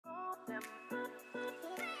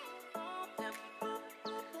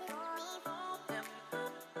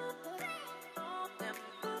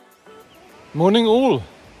Morning all,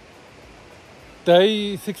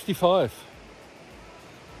 day 65,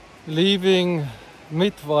 leaving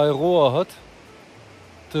mid-Araroa hut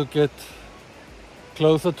to get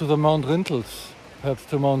closer to the Mount Rentals, perhaps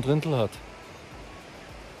to Mount Rental hut.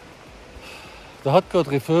 The hut got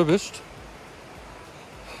refurbished.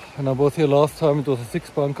 When I was here last time it was a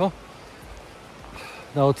 6-bunker,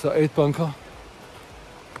 now it's an 8-bunker,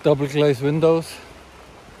 double glazed windows.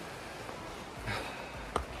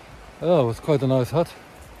 Oh, it was quite a nice hut.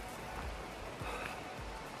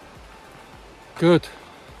 Good.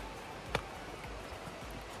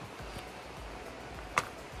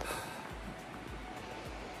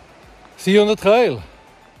 See you on the trail.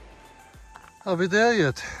 Are we there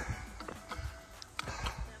yet?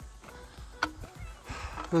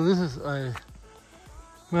 So this is a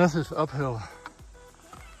massive uphill.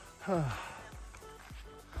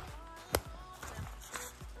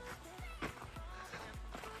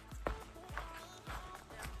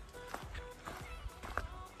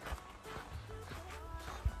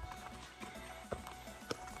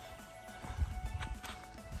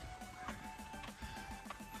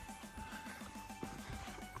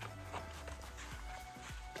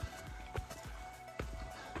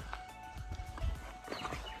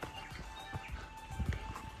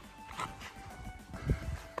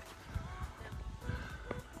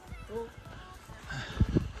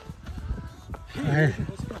 Hey.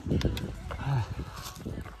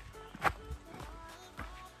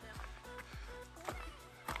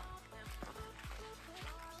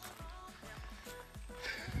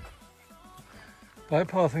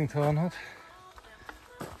 Bypassing turn hut.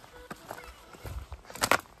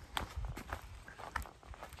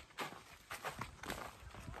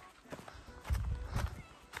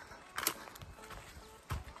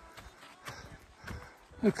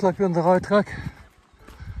 Looks like we're on the right track.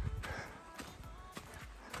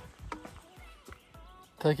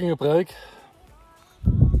 Taking a break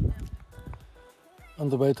on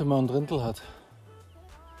the way to Mount Rental hut.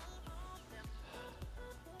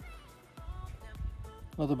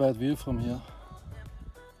 Not a bad view from here.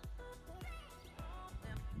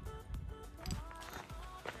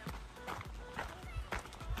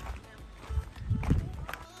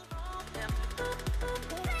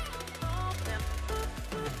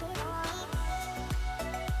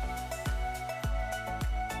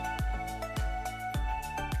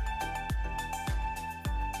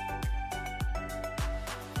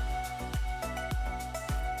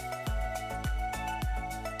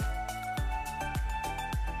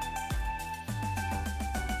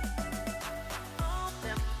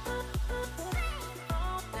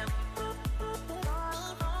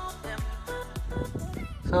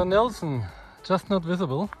 So Nelson, just not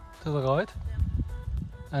visible to the right,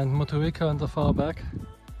 and Motueka on the far back.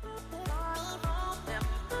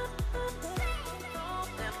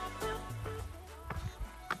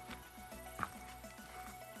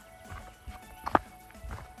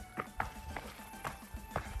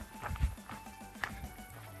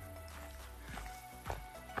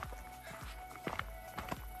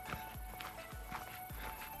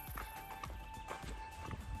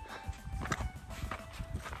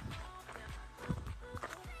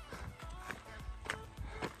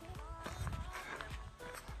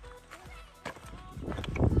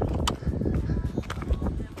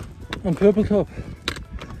 On purple top,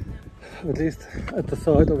 at least at the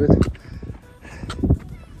side of it.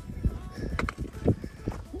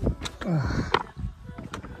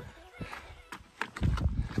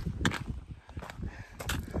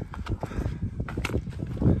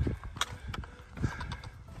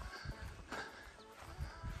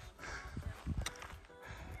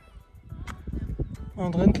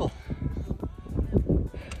 Mount Rental.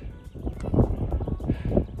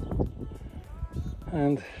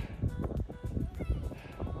 And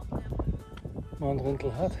Mount Rental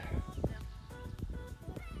hut.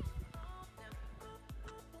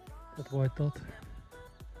 That white dot.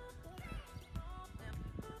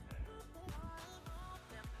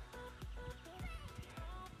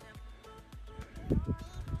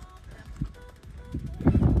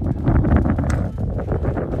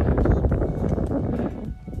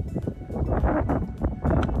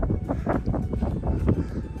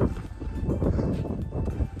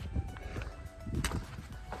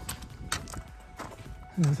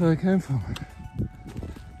 That's where I came from.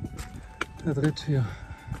 That ridge here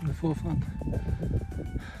in the forefront.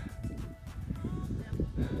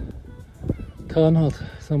 Town hut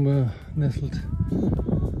somewhere nestled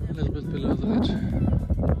a little bit below the ridge.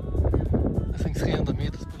 I think 300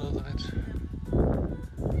 meters below the ridge.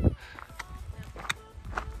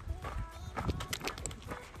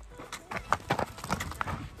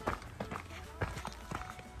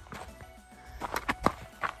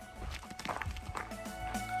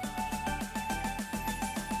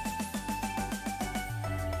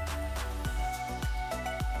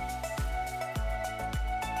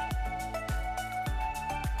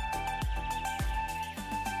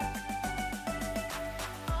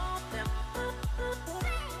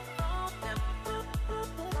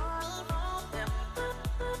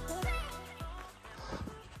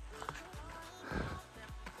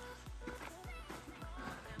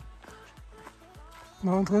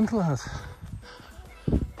 Mount Rental hat.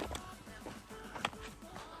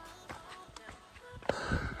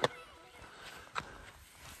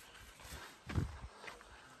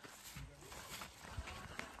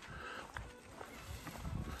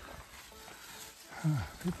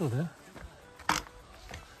 People there.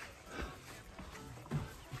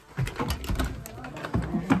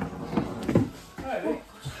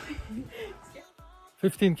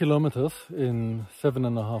 "15 kilometers in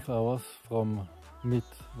 7.5 hours from mid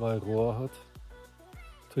Araroa hut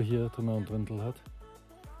to here to Mount Rental hut.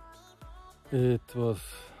 It was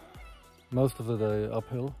most of the day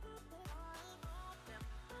uphill.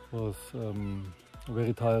 It was a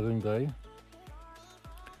very tiring day.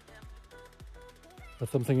 But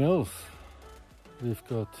something else, we've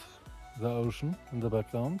got the ocean in the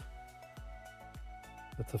background.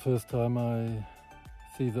 That's the first time I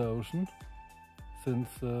see the ocean since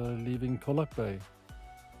leaving Colac Bay.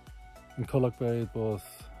 In Colac Bay it was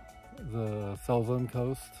the southern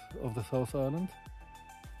coast of the South Island.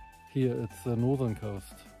 Here it's the northern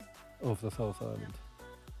coast of the South Island.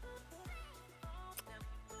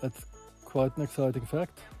 It's quite an exciting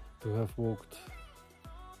fact to have walked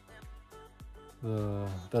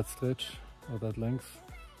that stretch or that length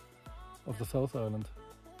of the South Island.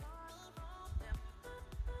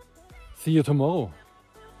 See you tomorrow.